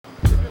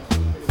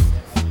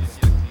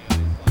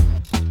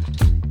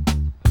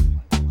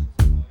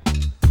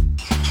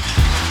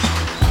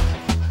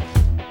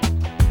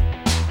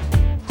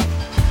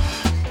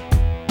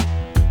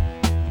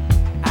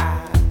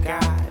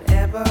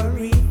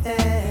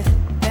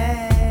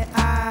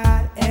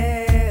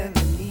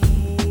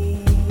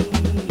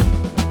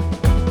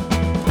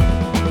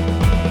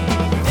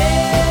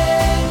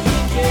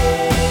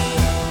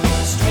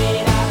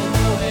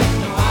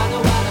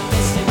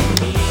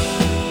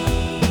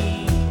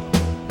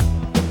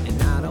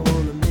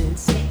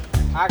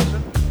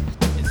Action.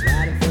 It's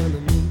right in front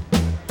of me.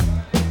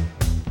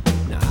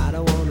 No, I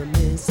don't wanna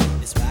miss it.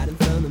 It's right in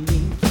front of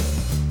me.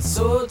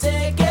 So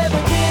take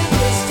everything,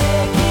 just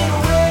take it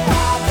away.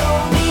 I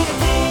don't need a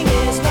thing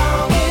as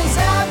long as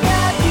I've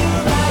got you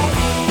right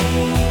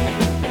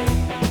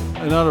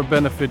here. Another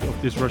benefit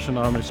of this Russian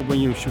arm is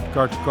when you shoot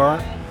car to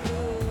car,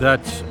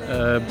 that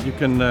you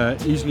can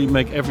easily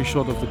make every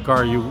shot of the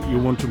car you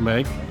want to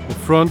make. The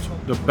front,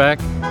 the back.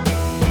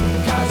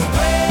 Cause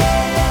when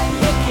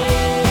you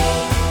came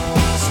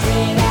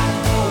straight out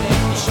of nowhere,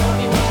 you showed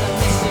me what I'm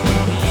missing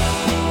in me.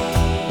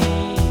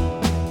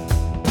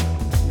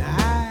 Now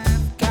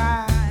I've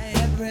got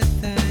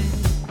everything,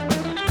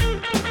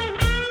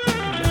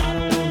 and I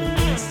don't wanna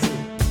miss it.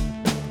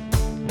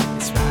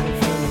 It's right in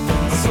front of me.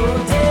 So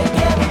take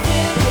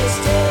everything, just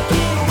take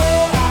it away.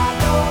 I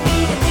don't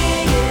need a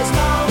thing as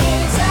long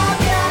as I've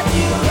got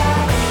you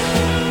right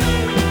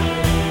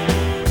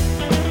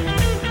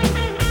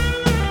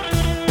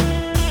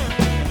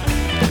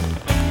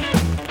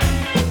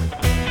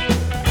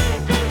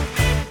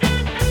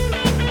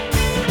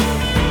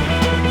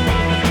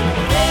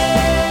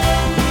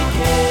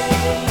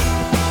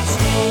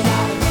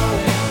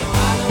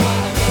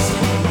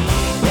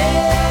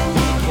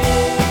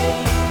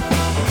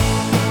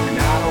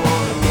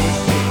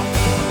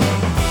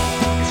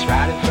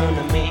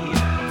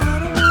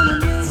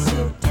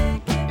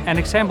An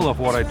example of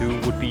what I do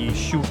would be a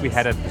shoot we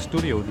had at the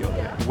studio the other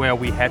day, where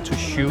we had to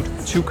shoot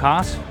two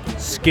cars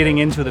skidding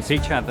into the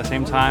picture at the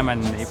same time,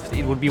 and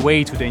it would be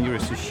way too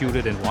dangerous to shoot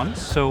it in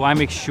once. So I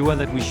make sure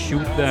that we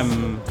shoot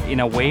them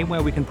in a way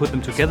where we can put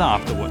them together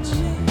afterwards.